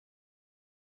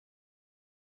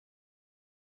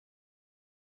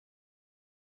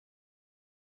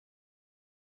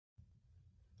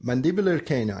Mandibular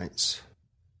canines.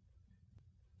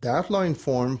 The outline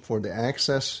form for the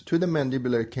access to the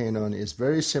mandibular canine is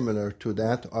very similar to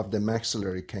that of the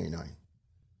maxillary canine.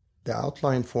 The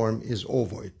outline form is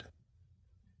ovoid.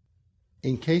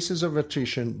 In cases of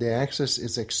attrition, the access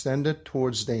is extended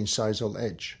towards the incisal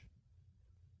edge.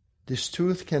 This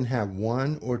tooth can have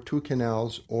one or two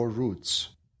canals or roots.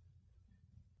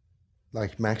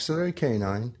 Like maxillary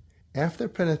canine, after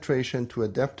penetration to a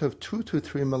depth of 2 to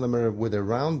 3 mm with a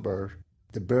round burr,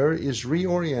 the burr is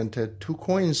reoriented to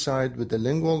coincide with the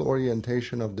lingual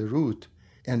orientation of the root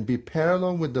and be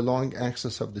parallel with the long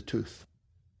axis of the tooth.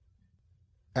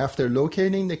 After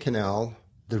locating the canal,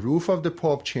 the roof of the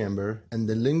pulp chamber and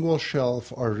the lingual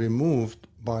shelf are removed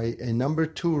by a number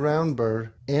 2 round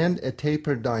burr and a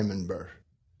tapered diamond burr.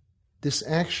 This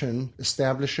action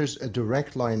establishes a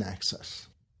direct line access.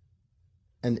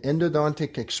 An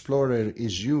endodontic explorer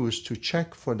is used to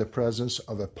check for the presence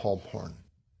of a pulp horn.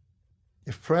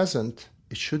 If present,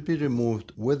 it should be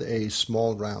removed with a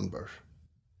small round burr.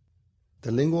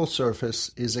 The lingual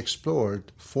surface is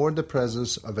explored for the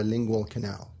presence of a lingual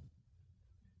canal.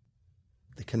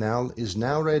 The canal is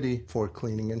now ready for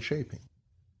cleaning and shaping.